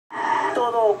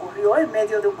Todo ocurrió en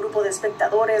medio de un grupo de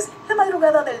espectadores la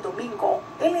madrugada del domingo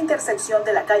en la intersección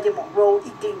de la calle Monroe y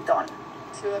Clinton.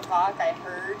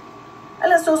 A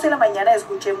las 2 de la mañana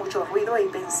escuché mucho ruido y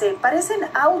pensé, parecen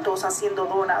autos haciendo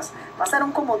donas.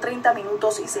 Pasaron como 30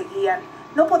 minutos y seguían.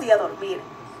 No podía dormir.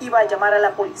 Iba a llamar a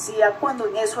la policía cuando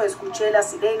en eso escuché las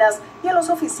sirenas y a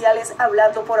los oficiales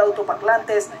hablando por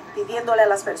autoparlantes, pidiéndole a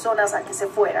las personas a que se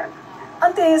fueran.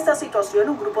 Ante esta situación,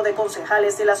 un grupo de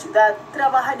concejales de la ciudad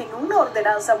trabajan en una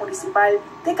ordenanza municipal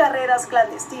de carreras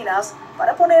clandestinas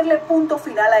para ponerle punto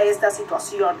final a esta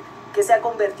situación, que se ha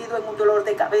convertido en un dolor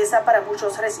de cabeza para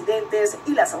muchos residentes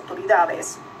y las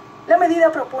autoridades. La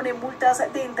medida propone multas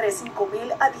de entre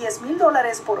 $5,000 a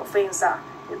 $10,000 por ofensa.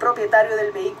 El propietario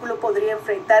del vehículo podría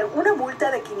enfrentar una multa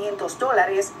de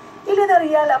 $500 y le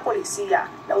daría a la policía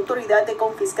la autoridad de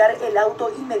confiscar el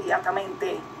auto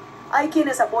inmediatamente. Hay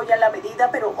quienes apoyan la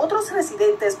medida, pero otros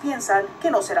residentes piensan que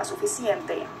no será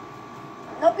suficiente.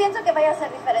 No pienso que vaya a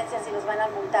hacer diferencia si los van a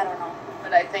multar o no.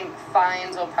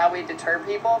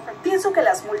 Pienso que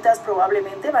las multas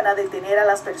probablemente van a detener a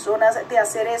las personas de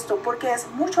hacer esto porque es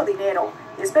mucho dinero.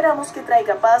 Esperamos que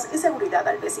traiga paz y seguridad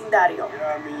al vecindario.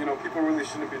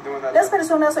 Las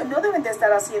personas no deben de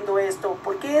estar haciendo esto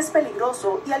porque es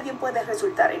peligroso y alguien puede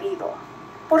resultar herido.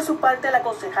 Por su parte, la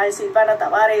concejal Silvana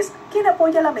Tavares, quien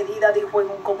apoya la medida, dijo en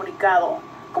un comunicado: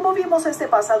 como vimos este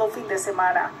pasado fin de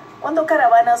semana, cuando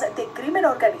caravanas de crimen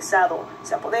organizado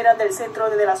se apoderan del centro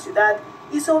de la ciudad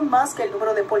y son más que el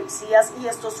número de policías y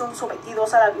estos son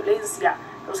sometidos a la violencia,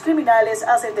 los criminales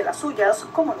hacen de las suyas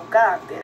como nunca antes.